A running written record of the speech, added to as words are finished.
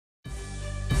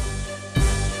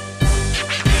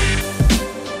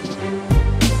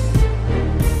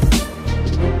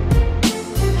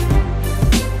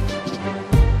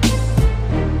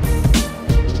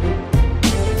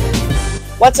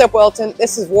What's up, Wilton?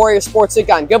 This is Warrior Sports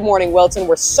Week on Good Morning Wilton.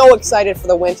 We're so excited for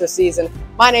the winter season.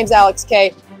 My name's Alex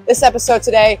K. This episode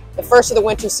today, the first of the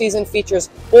winter season, features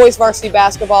boys varsity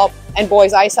basketball and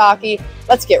boys ice hockey.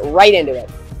 Let's get right into it.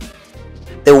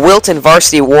 The Wilton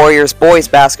Varsity Warriors boys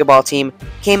basketball team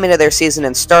came into their season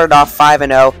and started off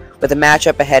 5-0 with a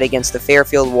matchup ahead against the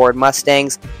Fairfield Ward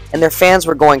Mustangs, and their fans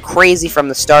were going crazy from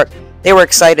the start. They were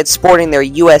excited, sporting their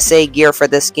USA gear for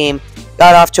this game.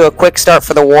 Got off to a quick start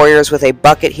for the Warriors with a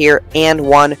bucket here and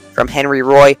one from Henry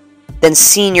Roy. Then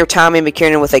senior Tommy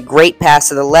McKiernan with a great pass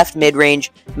to the left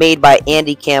mid-range made by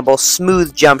Andy Campbell.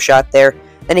 Smooth jump shot there.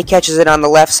 Then he catches it on the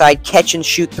left side, catch and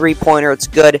shoot three-pointer. It's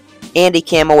good. Andy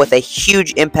Campbell with a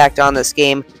huge impact on this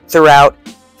game throughout.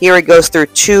 Here he goes through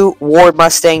two Ward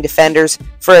Mustang defenders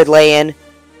for a lay-in.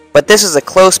 But this is a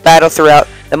close battle throughout.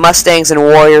 The Mustangs and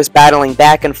Warriors battling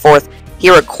back and forth.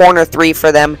 Here a corner three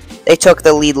for them. They took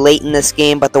the lead late in this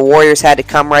game, but the Warriors had to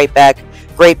come right back.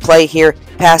 Great play here.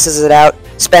 Passes it out.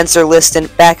 Spencer Liston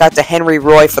back out to Henry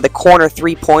Roy for the corner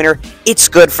three-pointer. It's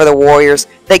good for the Warriors.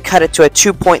 They cut it to a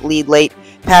 2-point lead late.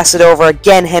 Pass it over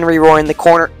again. Henry Roy in the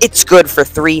corner. It's good for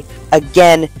three.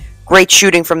 Again, great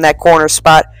shooting from that corner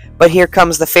spot. But here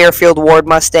comes the Fairfield Ward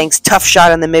Mustangs. Tough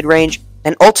shot in the mid-range.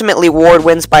 And ultimately, Ward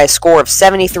wins by a score of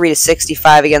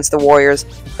 73-65 against the Warriors.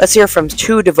 Let's hear from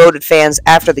two devoted fans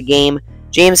after the game,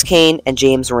 James Kane and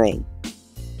James Ring.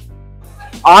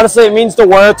 Honestly, it means the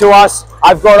world to us.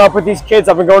 I've grown up with these kids.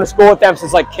 I've been going to school with them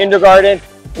since like kindergarten.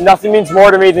 And nothing means more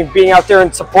to me than being out there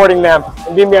and supporting them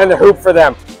and being behind the hoop for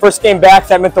them. First game back,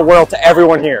 that meant the world to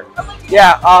everyone here.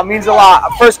 Yeah, means a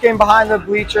lot. First game behind the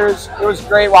bleachers, it was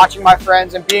great watching my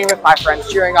friends and being with my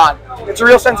friends, cheering on. It's a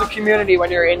real sense of community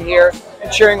when you're in here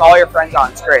and cheering all your friends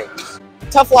on. It's great.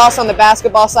 Tough loss on the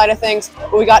basketball side of things,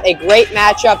 but we got a great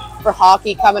matchup for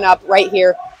hockey coming up right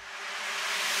here.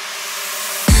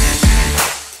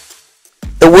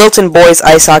 The Wilton boys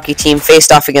ice hockey team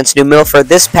faced off against New Milford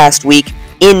this past week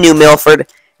in New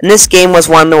Milford, and this game was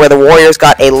one where the Warriors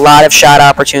got a lot of shot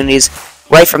opportunities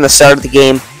right from the start of the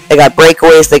game. They got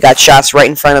breakaways, they got shots right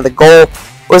in front of the goal. There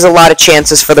was a lot of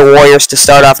chances for the Warriors to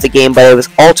start off the game, but it was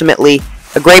ultimately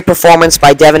a great performance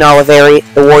by Devin Oliveri,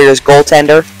 the Warriors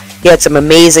goaltender. He had some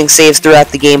amazing saves throughout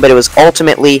the game, but it was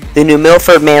ultimately the New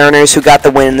Milford Mariners who got the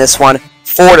win in this one,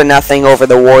 4-0 over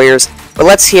the Warriors. But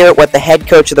let's hear what the head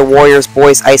coach of the Warriors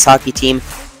boys ice hockey team,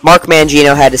 Mark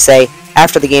Mangino, had to say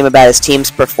after the game about his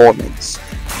team's performance.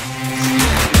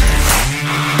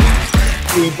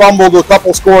 We fumbled a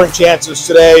couple scoring chances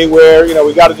today where,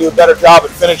 we got to do a better job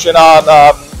at finishing on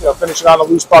the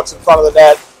loose pucks in front of the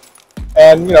net.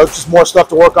 And, just more stuff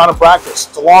to work on in practice.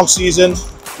 It's a long season.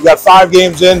 We got 5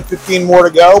 games in, 15 more to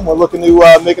go. We're looking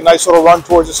to make a nice little run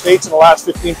towards the States in the last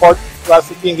 15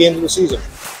 games of the season.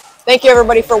 Thank you,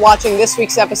 everybody, for watching this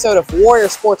week's episode of Warrior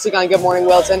Sports Week on Good Morning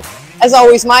Wilton. As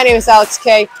always, my name is Alex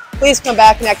K. Please come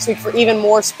back next week for even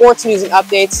more sports news and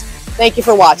updates. Thank you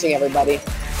for watching, everybody.